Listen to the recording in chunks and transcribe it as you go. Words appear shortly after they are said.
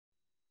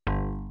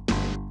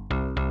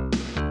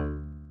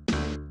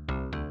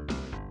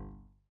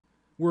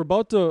We're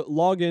about to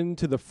log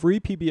into the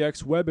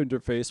FreePBX web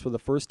interface for the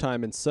first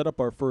time and set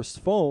up our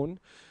first phone.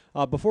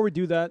 Before we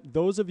do that,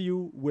 those of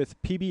you with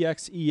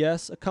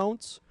PBXES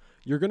accounts,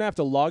 you're going to have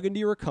to log into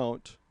your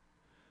account.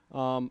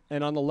 And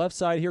on the left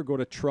side here, go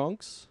to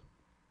Trunks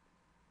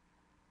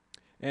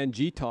and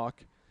GTalk.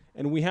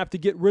 And we have to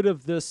get rid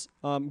of this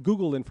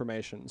Google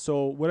information.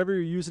 So whatever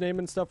your username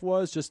and stuff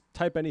was, just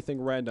type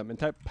anything random and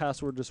type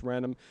password just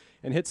random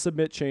and hit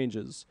submit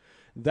changes.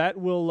 That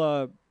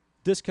will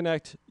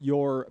disconnect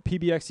your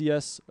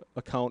PBXES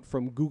account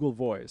from Google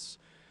Voice.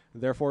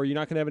 Therefore, you're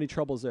not going to have any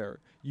troubles there.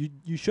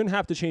 You shouldn't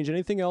have to change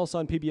anything else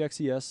on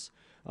PBXES.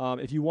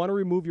 If you want to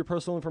remove your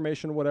personal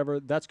information or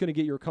whatever, that's going to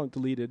get your account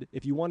deleted.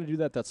 If you want to do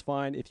that, that's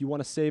fine. If you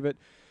want to save it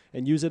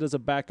and use it as a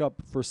backup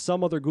for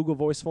some other Google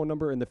Voice phone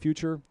number in the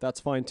future, that's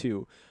fine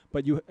too.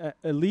 But you,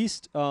 at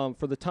least for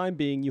the time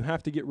being, you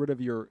have to get rid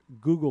of your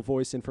Google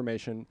Voice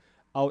information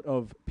out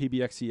of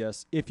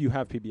PBXES if you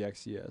have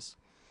PBXES.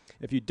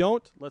 If you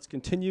don't, let's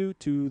continue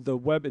to the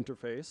web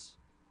interface.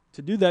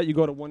 To do that, you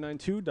go to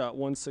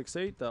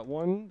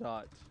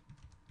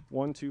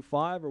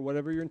 192.168.1.125 or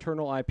whatever your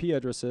internal IP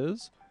address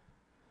is.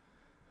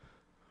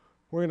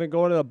 We're going to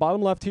go to the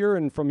bottom left here,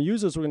 and from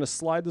users, we're going to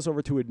slide this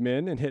over to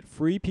admin and hit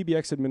free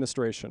PBX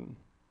administration.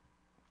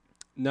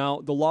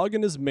 Now, the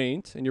login is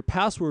maint, and your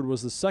password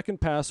was the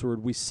second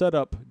password we set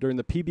up during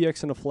the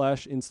PBX in a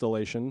Flash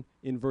installation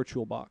in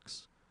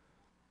VirtualBox.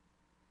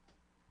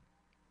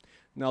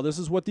 Now, this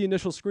is what the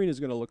initial screen is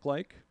going to look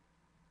like.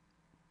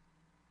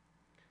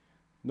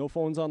 No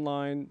phones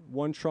online,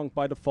 one trunk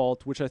by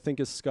default, which I think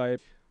is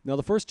Skype. Now,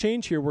 the first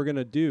change here we're going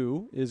to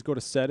do is go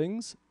to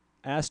Settings,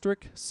 *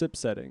 SIP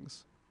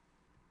Settings.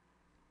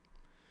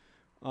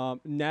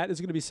 NAT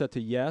is going to be set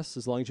to yes,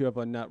 as long as you have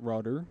a NAT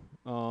router.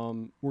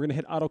 We're going to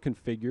hit Auto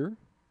Configure.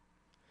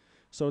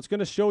 So it's going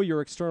to show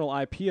your external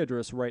IP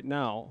address right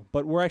now,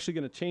 but we're actually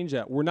going to change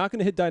that. We're not going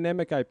to hit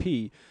Dynamic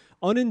IP.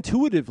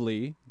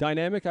 Unintuitively,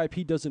 Dynamic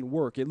IP doesn't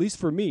work, at least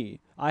for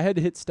me. I had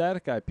to hit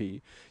Static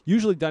IP.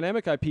 Usually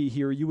Dynamic IP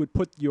here, you would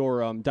put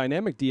your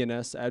dynamic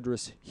DNS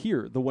address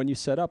here, the one you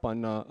set up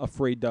on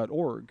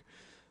afraid.org.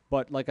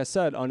 But like I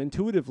said,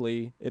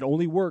 unintuitively, it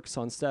only works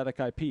on Static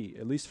IP,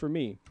 at least for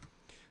me.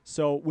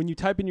 So when you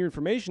type in your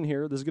information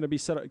here, this is going to be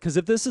set up, because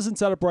if this isn't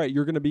set up right,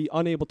 you're going to be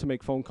unable to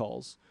make phone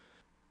calls.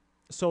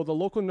 So the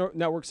local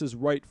networks is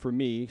right for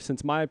me.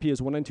 Since my IP is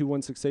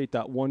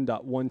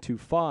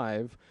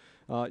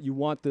 192.168.1.125, you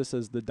want this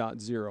as the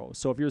 .0.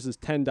 So if yours is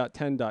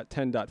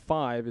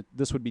 10.10.10.5,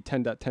 this would be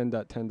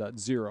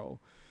 10.10.10.0.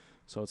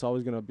 So it's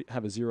always going to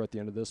have a 0 at the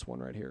end of this one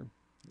right here.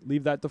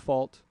 Leave that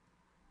default.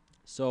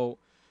 So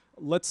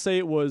let's say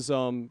it was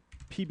pbx.mu.com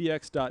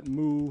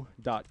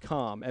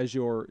as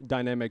your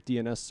dynamic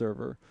DNS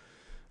server.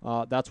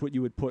 That's what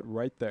you would put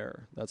right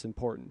there. That's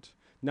important.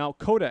 Now,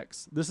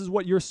 codecs. This is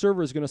what your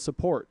server is going to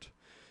support.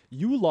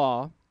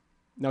 ULAW,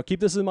 now keep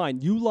this in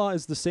mind, ULAW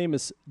is the same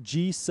as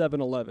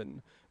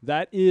G711.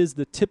 That is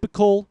the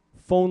typical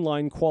phone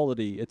line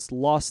quality. It's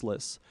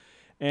lossless.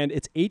 And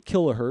it's 8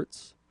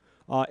 kilohertz.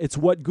 It's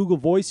what Google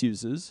Voice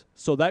uses.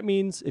 So that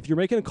means if you're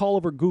making a call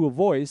over Google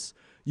Voice,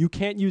 you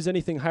can't use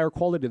anything higher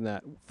quality than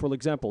that. For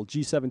example,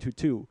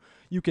 G722.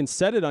 You can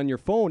set it on your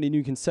phone and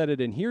you can set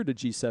it in here to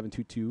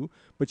G722,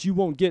 but you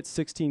won't get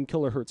 16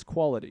 kilohertz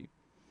quality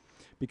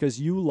because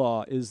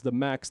ULAW is the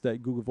max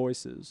that Google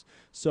Voice is.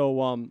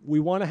 So we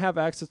want to have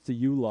access to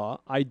ULAW.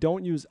 I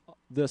don't use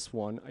this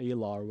one,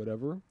 ALAW or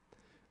whatever.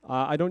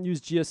 I don't use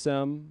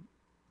GSM.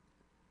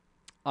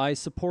 I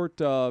support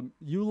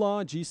ULAW,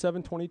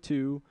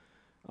 G722,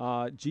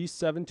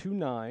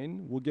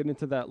 G729. We'll get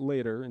into that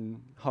later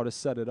and how to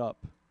set it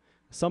up.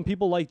 Some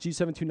people like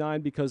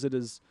G729 because it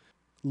is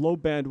low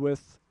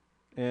bandwidth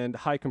and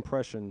high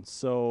compression.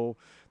 So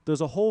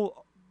there's a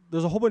whole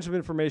bunch of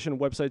information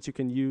and websites you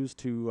can use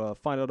to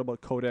find out about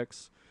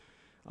codecs.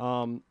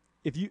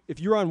 If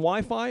you're on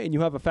Wi-Fi and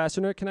you have a fast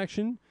internet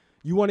connection,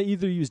 you want to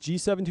either use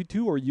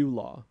G722 or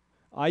ULAW.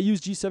 I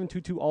use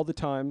G722 all the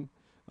time,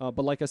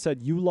 but like I said,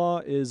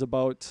 ULAW is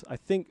about, I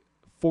think,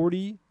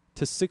 40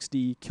 to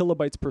 60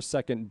 kilobytes per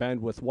second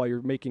bandwidth while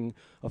you're making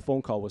a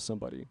phone call with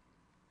somebody.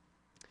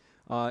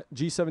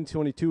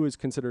 G722 is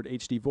considered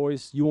HD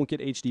voice. You won't get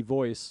HD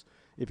voice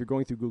if you're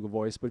going through Google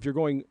Voice, but if you're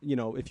going,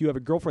 if you have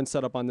a girlfriend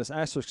set up on this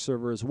Asterisk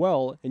server as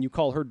well, and you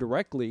call her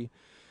directly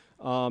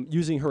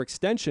using her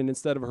extension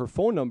instead of her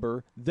phone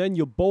number, then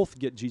you'll both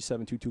get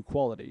G722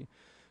 quality.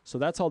 So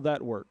that's how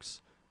that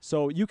works.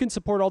 So you can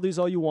support all these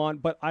all you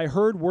want, but I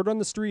heard word on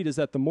the street is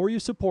that the more you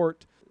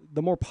support,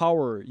 the more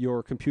power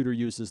your computer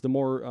uses, the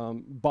more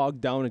bogged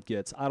down it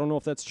gets. I don't know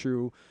if that's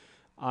true.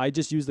 I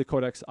just use the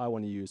codecs I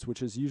want to use,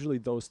 which is usually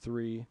those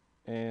three.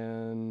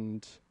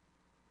 And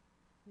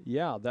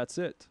yeah, that's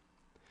it.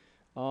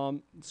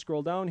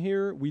 Scroll down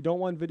here. We don't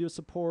want video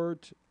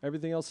support.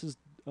 Everything else is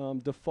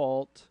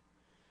default.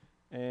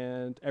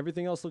 And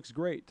everything else looks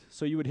great.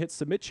 So you would hit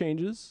Submit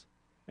Changes,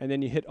 and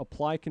then you hit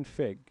Apply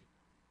Config.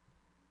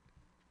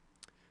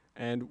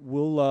 And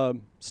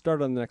we'll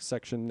start on the next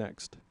section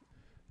next.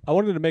 I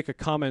wanted to make a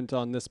comment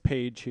on this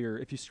page here.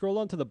 If you scroll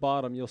down to the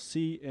bottom, you'll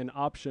see an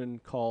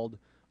option called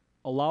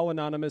allow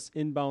anonymous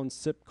inbound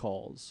SIP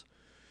calls.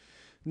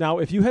 Now,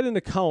 if you had an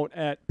account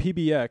at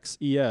PBX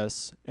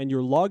ES and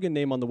your login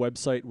name on the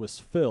website was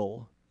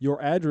Phil, your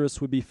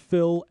address would be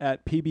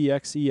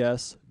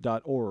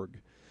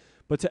phil@pbxes.org.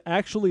 But to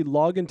actually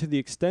log into the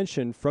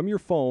extension from your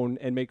phone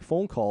and make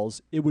phone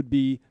calls, it would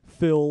be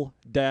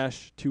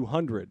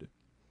phil-200.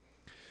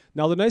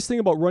 Now, the nice thing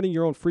about running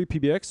your own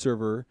FreePBX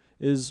server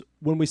is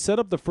when we set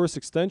up the first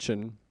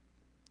extension,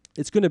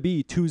 it's going to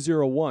be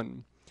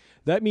 201.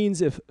 That means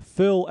if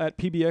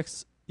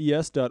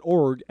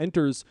phil@pbxes.org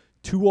enters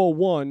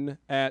 201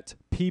 at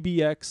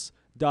pbx.mu.com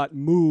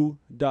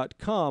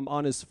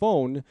on his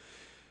phone,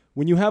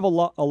 when you have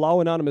allow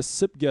anonymous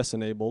SIP guests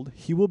enabled,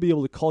 he will be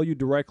able to call you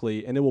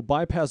directly, and it will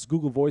bypass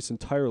Google Voice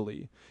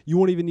entirely. You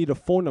won't even need a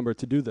phone number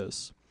to do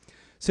this.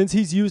 Since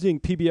he's using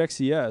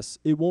PBXES,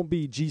 it won't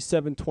be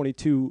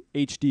G722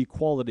 HD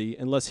quality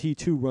unless he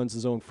too runs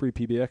his own free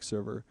PBX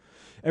server.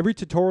 Every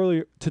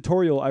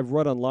tutorial I've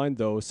read online,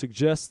 though,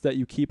 suggests that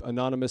you keep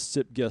anonymous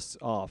SIP guests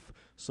off.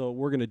 So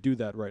we're going to do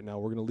that right now.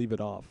 We're going to leave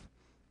it off.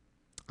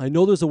 I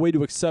know there's a way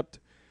to accept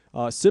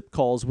SIP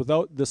calls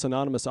without this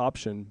anonymous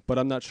option, but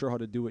I'm not sure how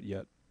to do it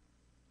yet.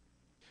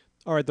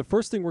 All right, the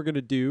first thing we're going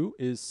to do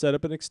is set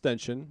up an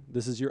extension.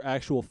 This is your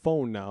actual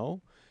phone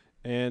now,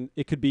 and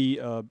it could be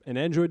an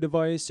Android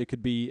device. It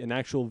could be an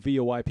actual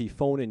VoIP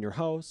phone in your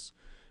house.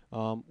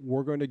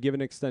 We're going to give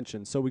an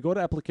extension. So we go to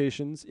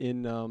Applications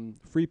in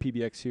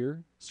FreePBX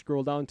here,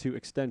 scroll down to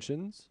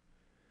Extensions.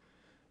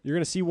 You're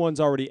going to see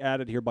one's already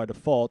added here by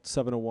default,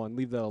 701.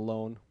 Leave that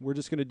alone. We're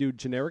just going to do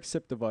generic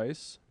SIP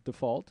device,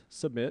 default,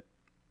 submit.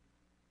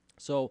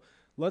 So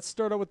let's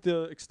start out with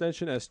the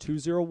extension as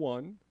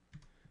 201,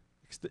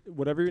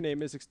 whatever your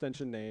name is,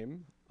 extension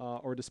name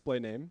or display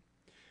name.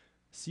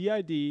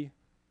 CID,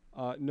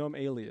 num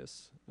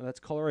alias, and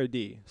that's caller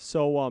ID.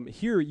 So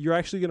here you're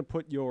actually going to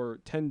put your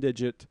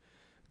 10-digit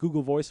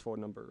Google Voice phone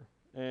number.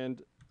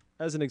 And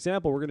as an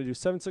example, we're going to do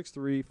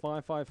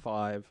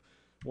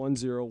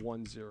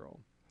 763-555-1010.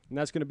 And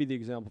that's going to be the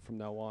example from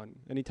now on.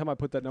 Anytime I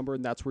put that number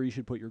in, that's where you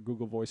should put your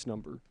Google Voice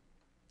number.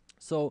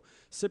 So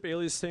SIP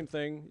alias, same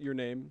thing, your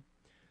name.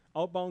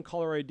 Outbound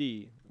caller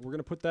ID, we're going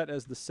to put that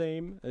as the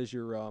same as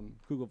your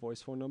Google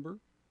Voice phone number.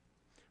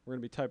 We're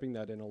going to be typing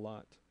that in a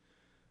lot.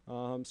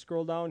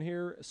 Scroll down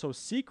here. So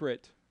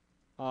secret,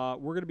 we're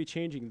going to be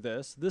changing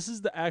this. This is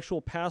the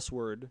actual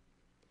password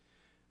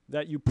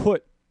that you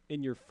put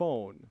in your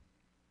phone.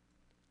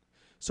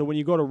 So when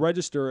you go to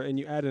register and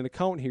you add an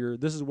account here,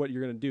 this is what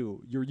you're going to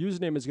do. Your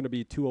username is going to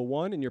be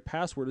 201 and your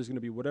password is going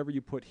to be whatever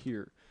you put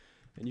here.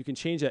 And you can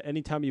change that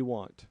anytime you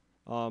want.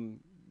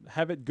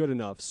 Have it good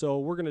enough. So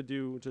we're going to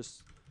do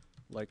just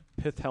like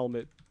Pith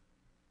Helmet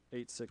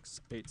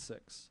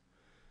 8686.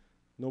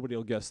 Nobody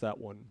will guess that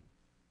one.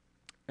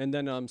 And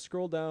then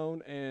scroll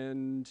down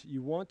and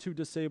you want to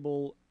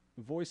disable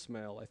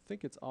voicemail. I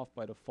think it's off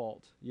by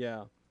default.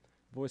 Yeah,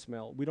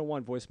 voicemail. We don't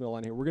want voicemail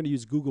on here. We're going to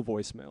use Google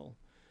Voicemail.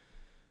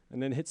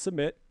 And then hit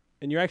submit.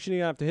 And you're actually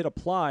going to have to hit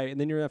apply, and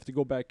then you're going to have to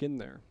go back in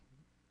there.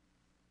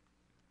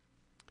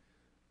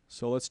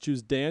 So let's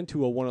choose Dan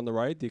 201 on the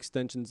right. The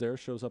extension's there,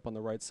 shows up on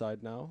the right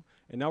side now.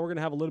 And now we're going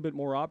to have a little bit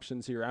more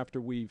options here after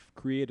we've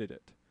created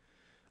it.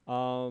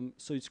 So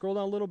you scroll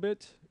down a little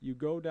bit. You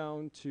go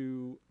down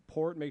to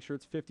port, make sure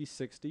it's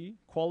 5060.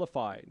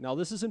 Qualify. Now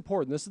this is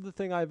important. This is the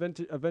thing I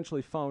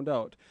eventually found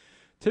out.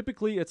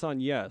 Typically it's on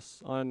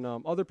yes. On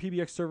other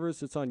PBX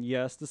servers, it's on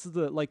yes. This is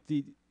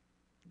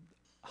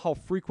how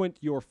frequent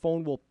your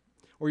phone will,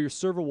 or your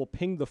server will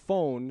ping the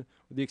phone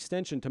or the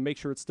extension to make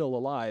sure it's still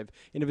alive.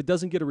 And if it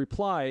doesn't get a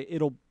reply,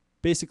 it'll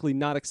basically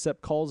not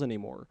accept calls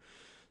anymore.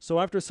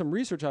 So after some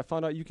research, I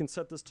found out you can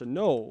set this to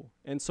no.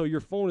 And so your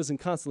phone isn't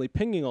constantly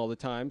pinging all the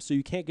time, so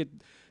you can't get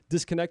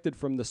disconnected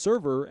from the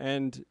server,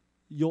 and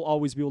you'll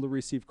always be able to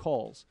receive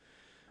calls.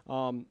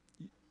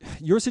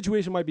 Your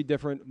situation might be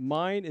different.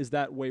 Mine is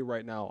that way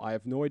right now. I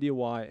have no idea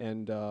why,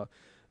 and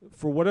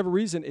for whatever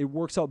reason, it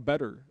works out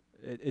better.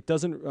 It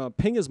doesn't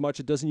ping as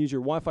much. It doesn't use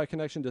your Wi-Fi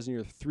connection, doesn't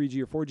use your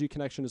 3G or 4G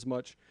connection as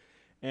much,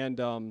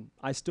 and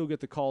I still get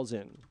the calls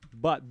in.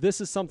 But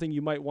this is something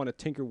you might want to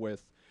tinker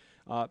with.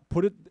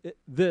 Put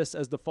this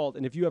as default,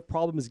 and if you have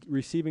problems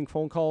receiving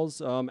phone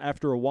calls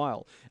after a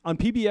while. On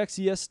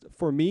PBXES,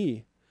 for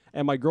me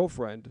and my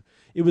girlfriend,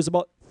 it was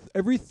about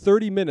every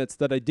 30 minutes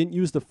that I didn't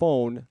use the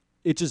phone,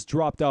 it just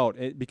dropped out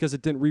because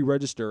it didn't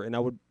re-register, and I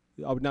would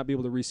not be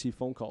able to receive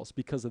phone calls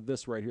because of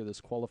this right here,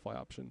 this qualify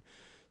option.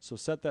 So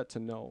set that to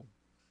no.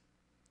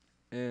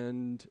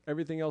 And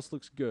everything else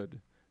looks good.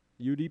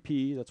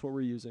 UDP, that's what we're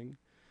using.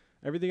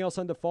 Everything else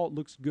on default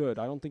looks good.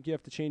 I don't think you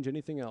have to change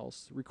anything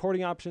else.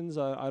 Recording options,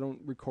 I don't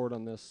record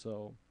on this,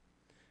 so.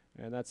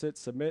 And that's it.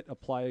 Submit,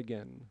 apply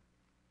again.